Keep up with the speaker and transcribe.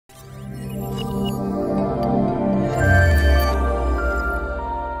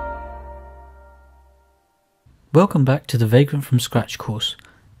Welcome back to the Vagrant from Scratch course.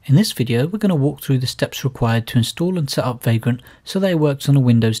 In this video we're going to walk through the steps required to install and set up Vagrant so that it works on a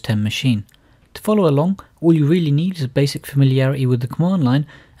Windows 10 machine. To follow along, all you really need is a basic familiarity with the command line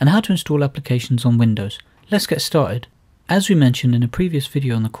and how to install applications on Windows. Let's get started. As we mentioned in a previous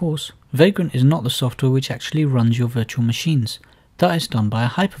video on the course, Vagrant is not the software which actually runs your virtual machines. That is done by a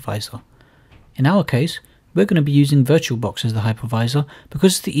hypervisor. In our case, we're going to be using VirtualBox as the hypervisor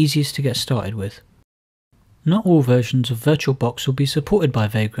because it's the easiest to get started with. Not all versions of VirtualBox will be supported by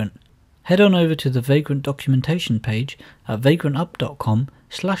Vagrant. Head on over to the Vagrant documentation page at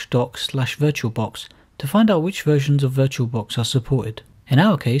vagrantup.com/docs/virtualbox to find out which versions of VirtualBox are supported. In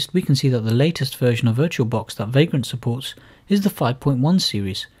our case, we can see that the latest version of VirtualBox that Vagrant supports is the 5.1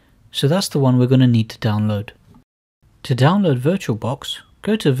 series, so that's the one we're going to need to download. To download VirtualBox,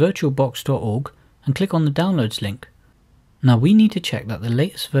 go to virtualbox.org and click on the Downloads link. Now we need to check that the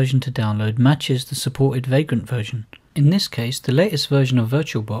latest version to download matches the supported Vagrant version. In this case, the latest version of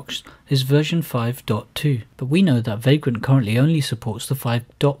VirtualBox is version 5.2, but we know that Vagrant currently only supports the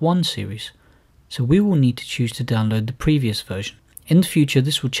 5.1 series, so we will need to choose to download the previous version. In the future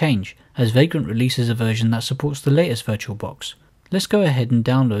this will change, as Vagrant releases a version that supports the latest VirtualBox. Let's go ahead and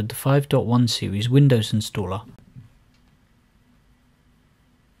download the 5.1 series Windows installer.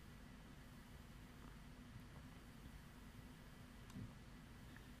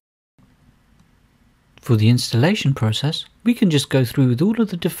 For the installation process, we can just go through with all of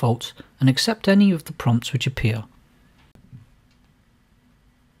the defaults and accept any of the prompts which appear.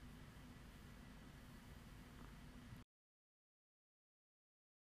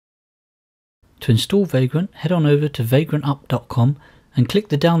 To install Vagrant, head on over to vagrantup.com and click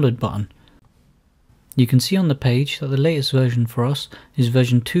the download button. You can see on the page that the latest version for us is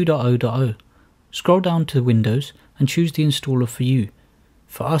version 2.0.0. Scroll down to Windows and choose the installer for you.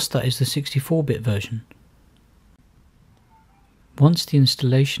 For us that is the 64-bit version. Once the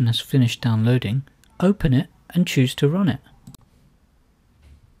installation has finished downloading, open it and choose to run it.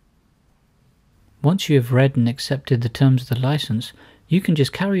 Once you have read and accepted the terms of the license, you can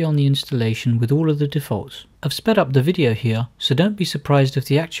just carry on the installation with all of the defaults. I've sped up the video here, so don't be surprised if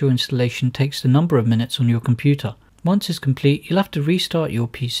the actual installation takes a number of minutes on your computer. Once it's complete, you'll have to restart your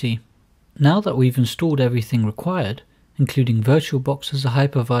PC. Now that we've installed everything required, including VirtualBox as a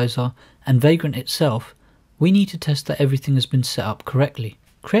hypervisor and Vagrant itself, we need to test that everything has been set up correctly.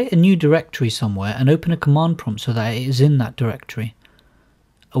 Create a new directory somewhere and open a command prompt so that it is in that directory.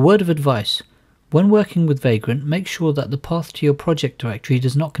 A word of advice: when working with Vagrant, make sure that the path to your project directory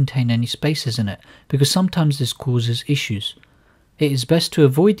does not contain any spaces in it, because sometimes this causes issues. It is best to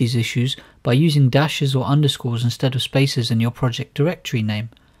avoid these issues by using dashes or underscores instead of spaces in your project directory name.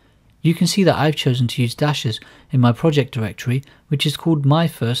 You can see that I've chosen to use dashes in my project directory, which is called My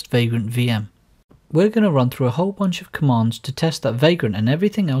First Vagrant VM. We're going to run through a whole bunch of commands to test that Vagrant and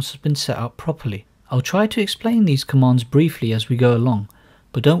everything else has been set up properly. I'll try to explain these commands briefly as we go along,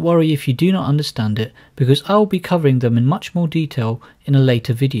 but don't worry if you do not understand it, because I will be covering them in much more detail in a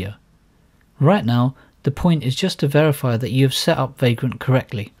later video. Right now, the point is just to verify that you have set up Vagrant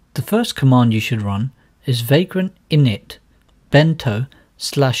correctly. The first command you should run is vagrant init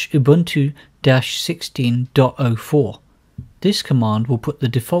bento/ubuntu-16.04. This command will put the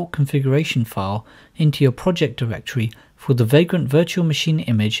default configuration file into your project directory for the Vagrant virtual machine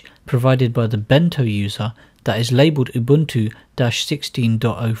image provided by the Bento user that is labeled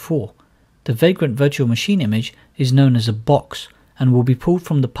Ubuntu-16.04. The Vagrant virtual machine image is known as a box and will be pulled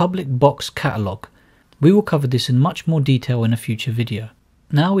from the public box catalog. We will cover this in much more detail in a future video.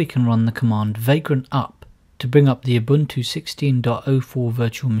 Now we can run the command vagrantup to bring up the Ubuntu 16.04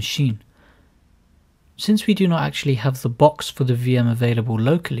 virtual machine. Since we do not actually have the box for the VM available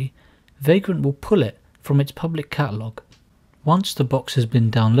locally, Vagrant will pull it from its public catalog. Once the box has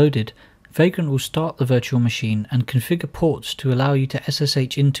been downloaded, Vagrant will start the virtual machine and configure ports to allow you to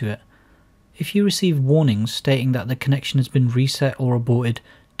SSH into it. If you receive warnings stating that the connection has been reset or aborted,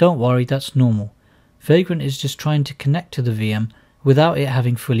 don't worry, that's normal. Vagrant is just trying to connect to the VM without it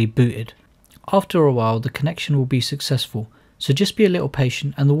having fully booted. After a while the connection will be successful, so just be a little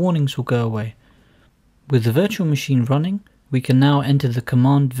patient and the warnings will go away. With the virtual machine running, we can now enter the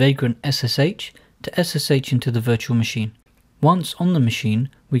command vagrant ssh to SSH into the virtual machine. Once on the machine,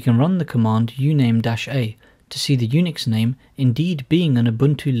 we can run the command uname-a to see the Unix name indeed being an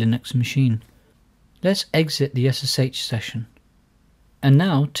Ubuntu Linux machine. Let's exit the SSH session. And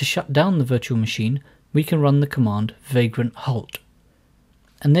now, to shut down the virtual machine, we can run the command vagrant halt.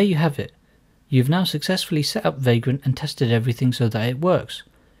 And there you have it. You've now successfully set up Vagrant and tested everything so that it works.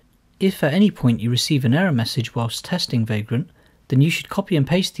 If at any point you receive an error message whilst testing Vagrant, then you should copy and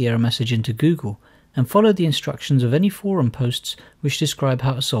paste the error message into Google and follow the instructions of any forum posts which describe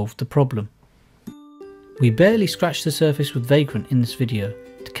how to solve the problem. We barely scratched the surface with Vagrant in this video.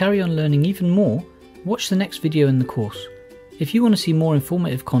 To carry on learning even more, watch the next video in the course. If you want to see more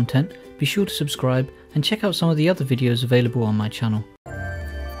informative content, be sure to subscribe and check out some of the other videos available on my channel.